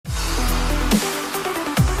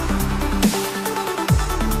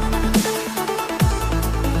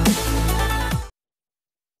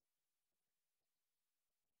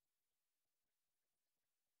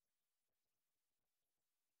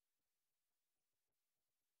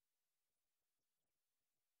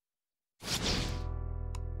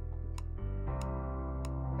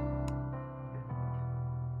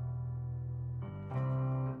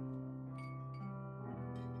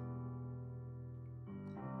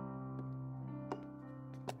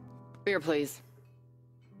Beer, please.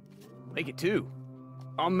 Make it 2.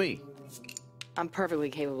 On me. I'm perfectly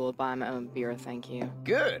capable of buying my own beer, thank you.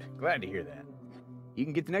 Good. Glad to hear that. You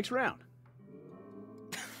can get the next round.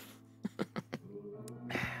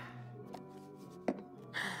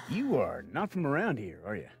 You are not from around here,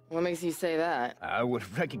 are you? What makes you say that? I would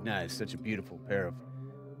have recognized such a beautiful pair of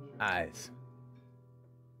eyes.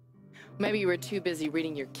 Maybe you were too busy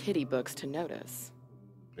reading your kitty books to notice.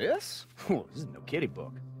 This? Oh, this is no kitty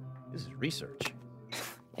book. This is research.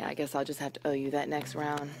 Yeah, I guess I'll just have to owe you that next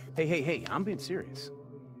round. Hey, I'm being serious.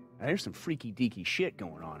 Now, there's some freaky-deaky shit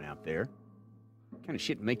going on out there. What kind of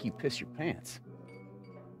shit make you piss your pants?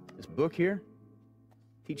 This book here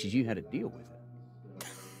teaches you how to deal with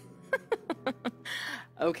it.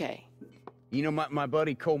 Okay. You know my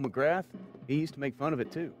buddy Cole McGrath? He used to make fun of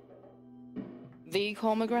it too. The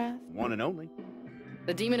Cole McGrath? One and only.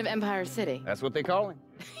 The Demon of Empire City. That's what they call him.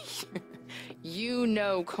 You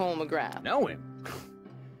know Cole McGrath. Know him?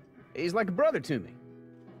 He's like a brother to me.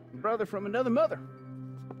 A brother from another mother.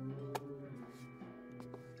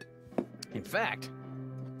 In fact,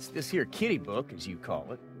 it's this here kitty book, as you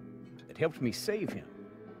call it, that helped me save him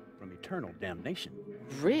from eternal damnation.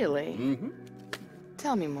 Really? Mm-hmm.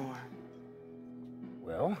 Tell me more.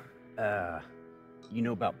 Well, you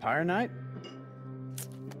know about Pyre Night?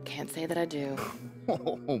 Can't say that I do.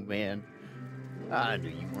 Oh, man. I knew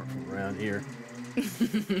you weren't from around here.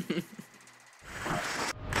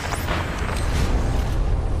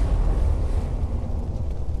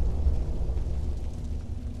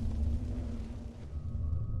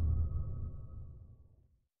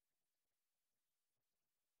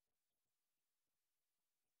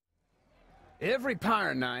 Every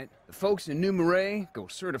Pyre Night, the folks in New Marais go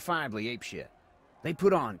certifiably apeshit. They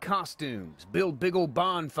put on costumes, build big old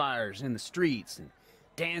bonfires in the streets, and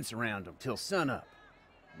dance around them till sunup.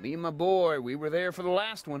 Me and my boy, we were there for the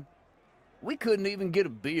last one. We couldn't even get a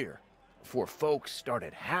beer before folks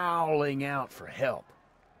started howling out for help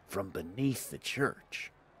from beneath the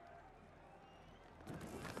church.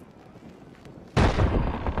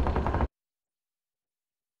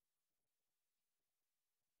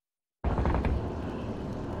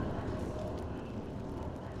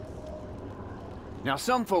 Now,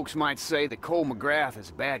 some folks might say that Cole McGrath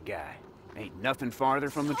is a bad guy. Ain't nothing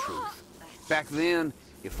farther from the truth. Back then,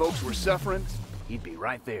 if folks were suffering, he'd be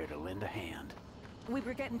right there to lend a hand. We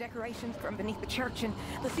were getting decorations from beneath the church, and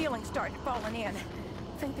the ceiling started falling in.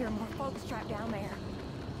 I think there are more folks trapped down there.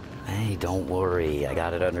 Hey, don't worry. I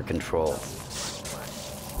got it under control.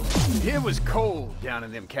 It was cold down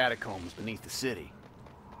in them catacombs beneath the city.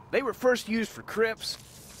 They were first used for crypts,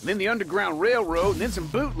 then the Underground Railroad, and then some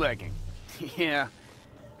bootlegging. Yeah,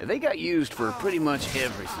 they got used for pretty much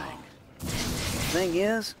everything. The thing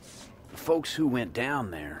is, the folks who went down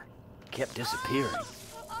there kept disappearing.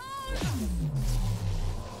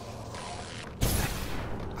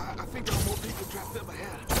 I think there are more people trapped up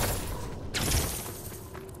ahead.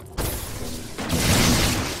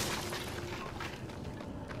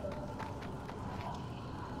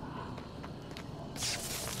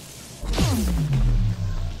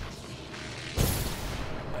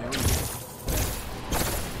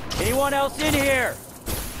 Anyone else in here?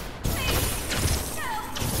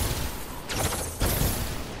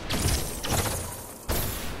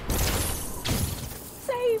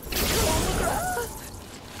 Save me, Cole.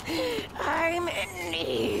 I'm in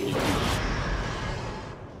need.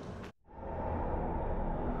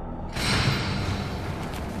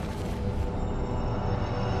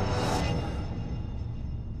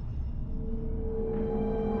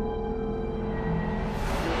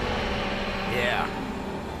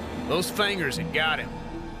 Those fingers had got him.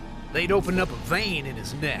 They'd opened up a vein in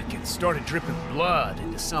his neck and started dripping blood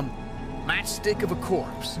into some matchstick of a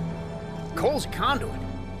corpse. Cole's a conduit.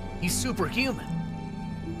 He's superhuman.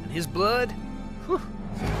 And his blood, whew,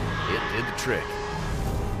 it did the trick.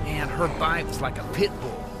 And her bite was like a pit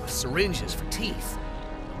bull with syringes for teeth.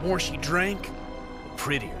 The more she drank, the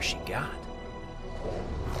prettier she got.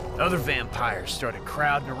 Other vampires started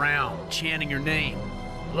crowding around, chanting her name.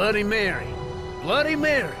 Bloody Mary, Bloody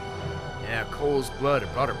Mary. Yeah, Cole's blood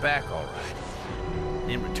had brought her back all right.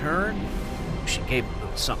 And in return, she gave him a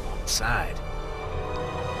little something on the side.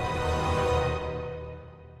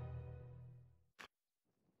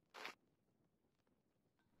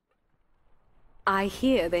 I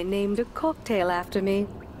hear they named a cocktail after me.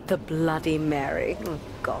 The Bloody Mary. Oh,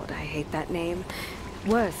 God, I hate that name.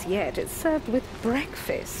 Worse yet, it's served with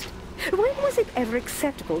breakfast. When was it ever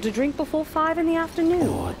acceptable to drink before 5 in the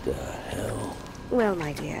afternoon? What the hell? Well,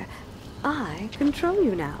 my dear, I control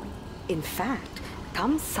you now. In fact,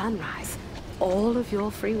 come sunrise, all of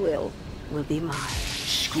your free will be mine.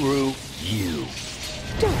 Shh, Screw you.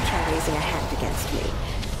 Don't try raising a hand against me.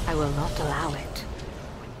 I will not allow it.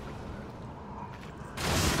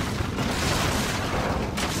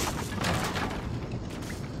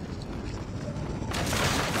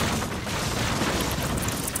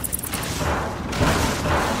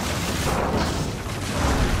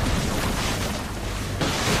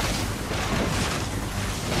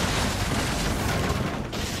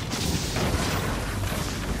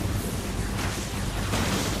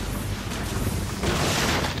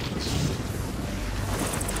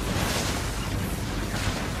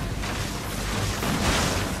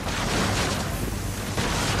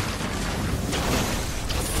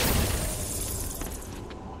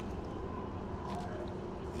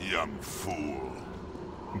 Young fool.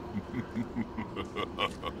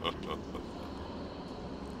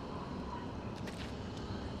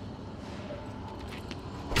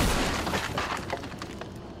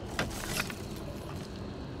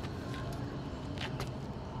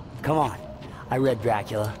 Come on. I read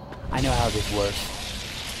Dracula. I know how this works.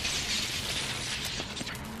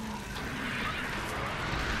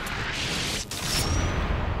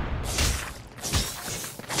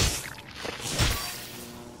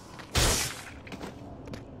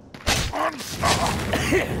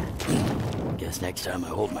 Guess next time I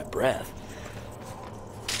hold my breath.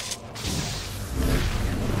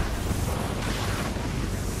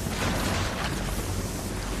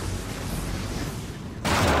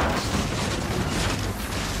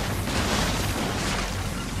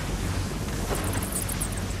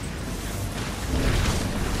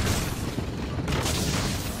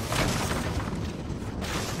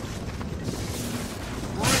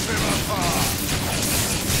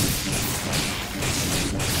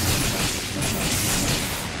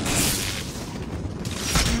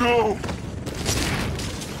 No!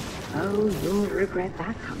 Oh, you'll regret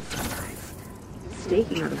that come sometime.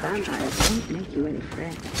 Staking other vampires won't make you any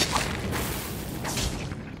friends.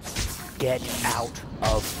 Get out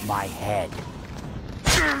of my head.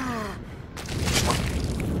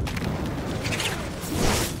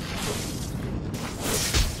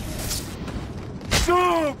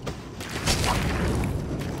 No!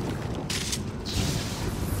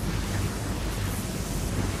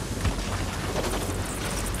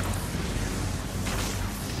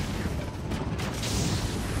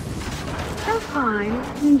 Fine.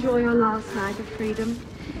 Enjoy your last night of freedom.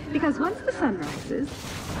 Because once the sun rises,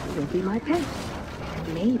 you'll be my pet.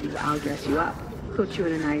 Maybe I'll dress you up. Put you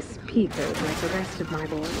in a nice peacoat like the rest of my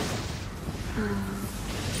boys.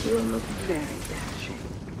 You'll look very dashing.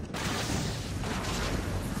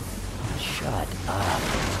 Shut up.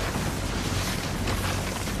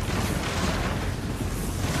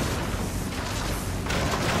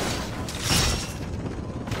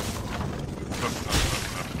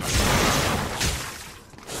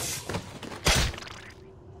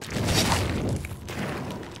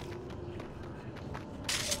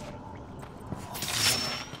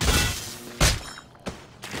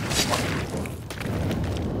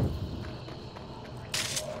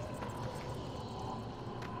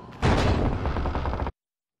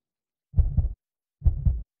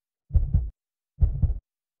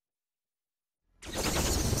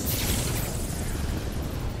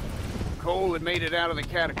 Cole had made it out of the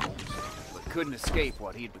catacombs, but couldn't escape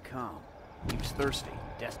what he'd become. He was thirsty,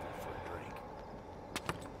 desperate for a drink.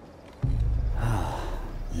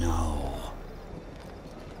 No.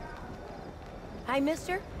 Hey,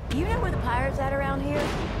 mister, you know where the pirates at around here?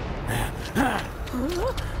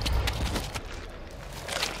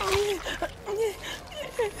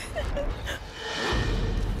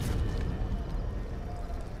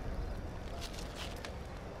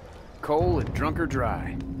 Cole had drunk her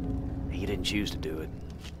dry. He didn't choose to do it.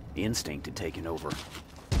 Instinct had taken over.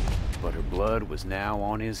 But her blood was now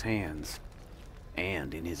on his hands,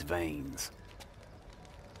 and in his veins.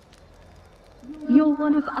 You're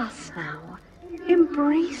one of us now.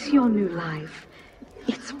 Embrace your new life.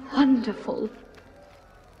 It's wonderful.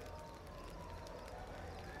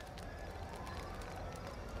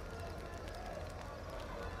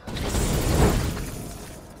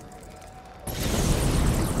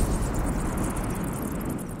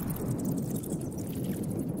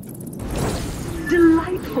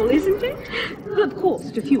 Delightful, isn't it? Of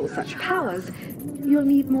course, to fuel such powers, you'll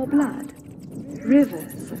need more blood.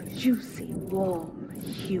 Rivers of juicy, warm,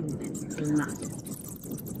 human blood.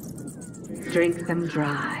 Drink them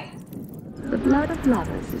dry. The blood of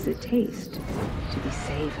lovers is a taste to be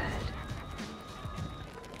savored.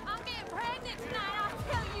 I'm getting pregnant tonight, I'll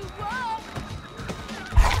tell you what!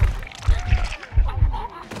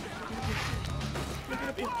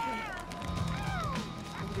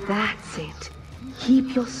 That's it.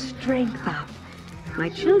 Keep your strength up. My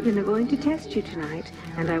children are going to test you tonight,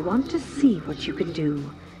 and I want to see what you can do.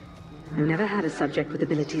 I've never had a subject with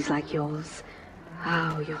abilities like yours.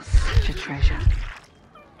 Oh, you're such a treasure.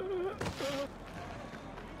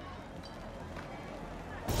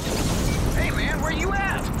 Hey man, where you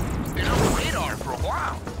at? Been on the radar for a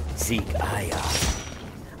while. Zeke,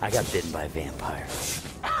 I got bitten by a vampire.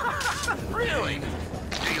 Really?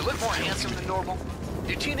 Do you look more handsome than normal?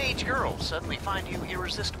 Do teenage girls suddenly find you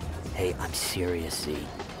irresistible? Hey, I'm serious, Zeke.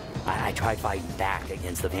 I tried fighting back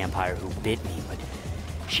against the vampire who bit me, but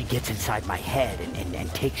she gets inside my head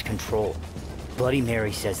and takes control. Bloody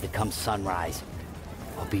Mary says that come sunrise,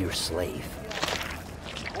 I'll be your slave.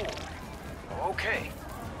 Oh, okay.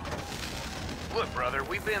 Look, brother,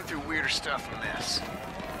 we've been through weirder stuff than this.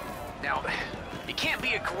 Now, it can't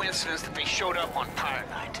be a coincidence that they showed up on Pirate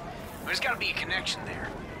Night. There's gotta be a connection there.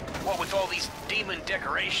 What with all these demon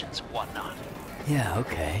decorations and whatnot. Yeah,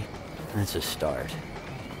 okay. That's a start.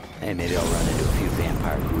 Hey, maybe I'll run into a few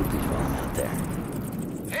vampire groupies while I'm out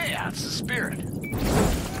there. Hey, that's the spirit.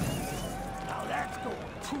 Now that's going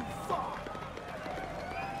too far.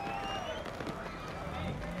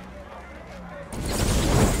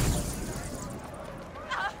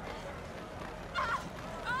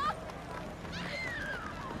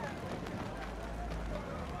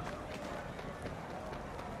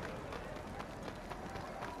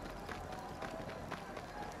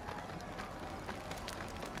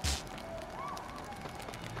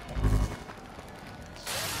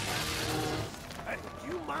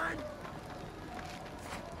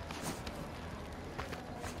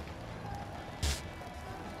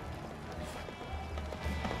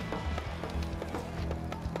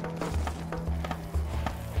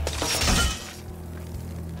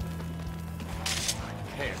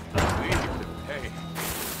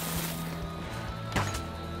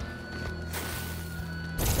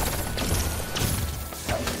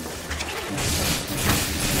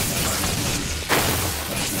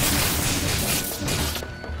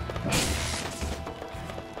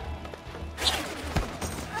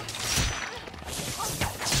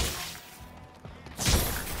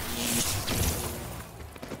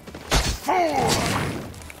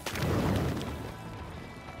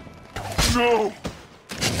 No!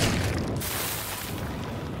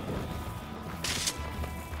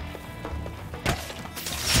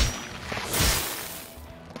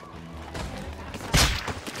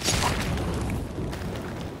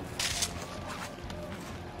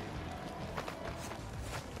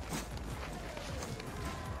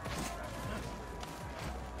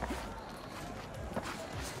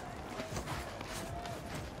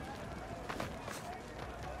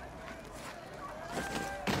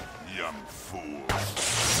 Young fool.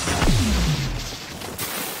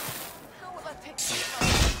 How will I take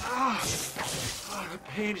The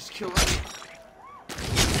pain is killing me.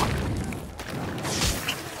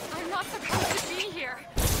 I'm not supposed to be here.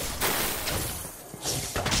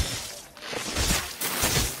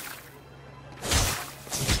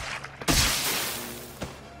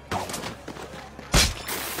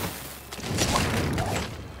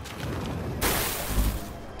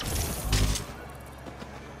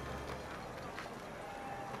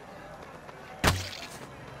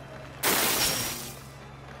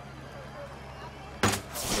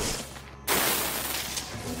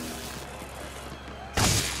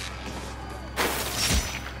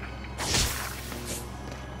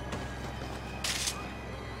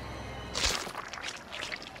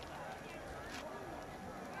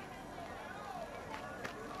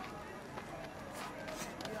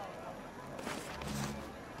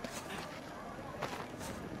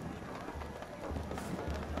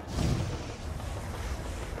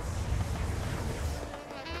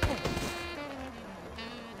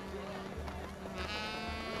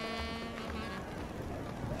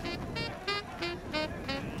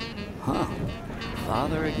 Huh.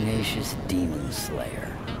 Father Ignatius Demon Slayer.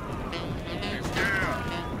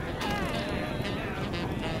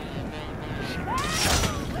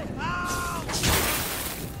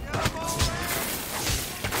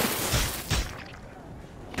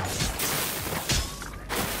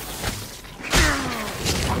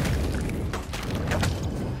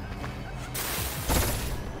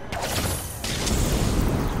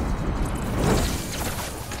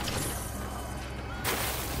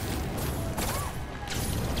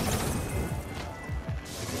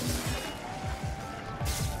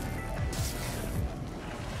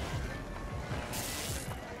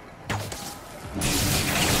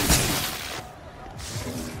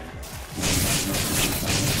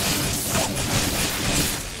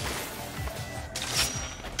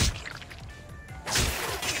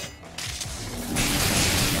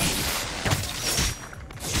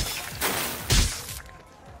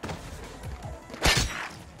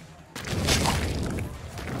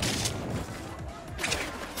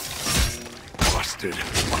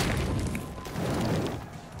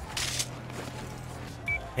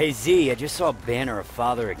 Hey Z, I just saw a banner of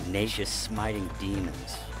Father Ignatius smiting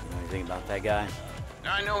demons. You know anything about that guy?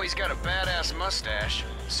 I know he's got a badass mustache.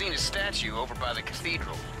 Seen his statue over by the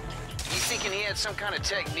cathedral. You thinking he had some kind of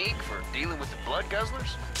technique for dealing with the blood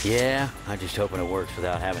guzzlers? Yeah, I'm just hoping it works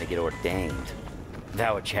without having to get ordained.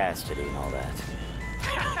 Vow of chastity and all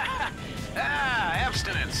that.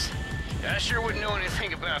 Abstinence. I sure wouldn't know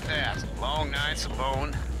anything about that. Long nights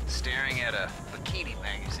alone, staring at a bikini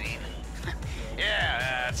magazine.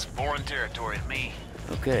 Yeah, that's foreign territory to me.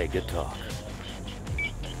 Okay, good talk.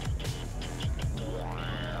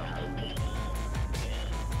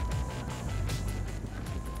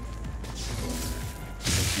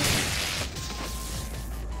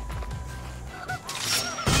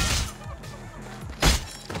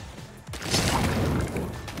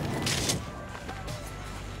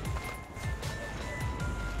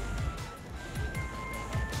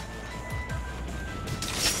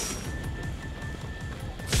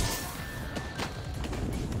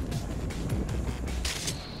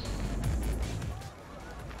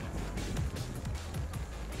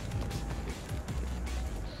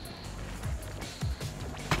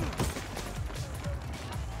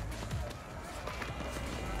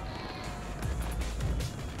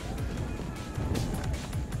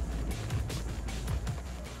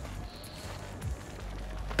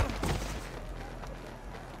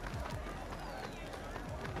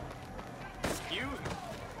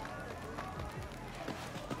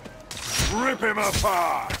 Rip him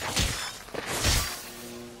apart!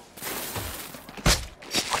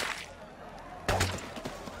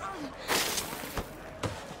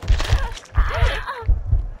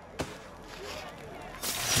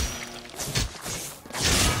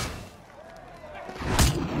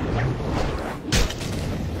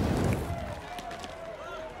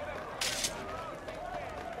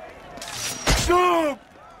 Stop!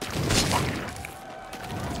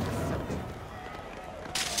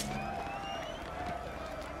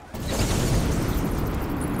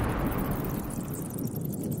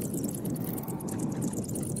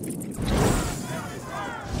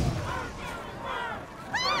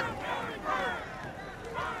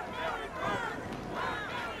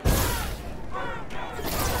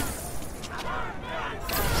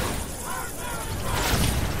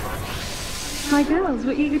 My girls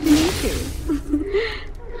were eager to meet you.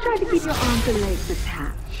 Try to keep your arms and legs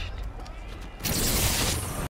attached.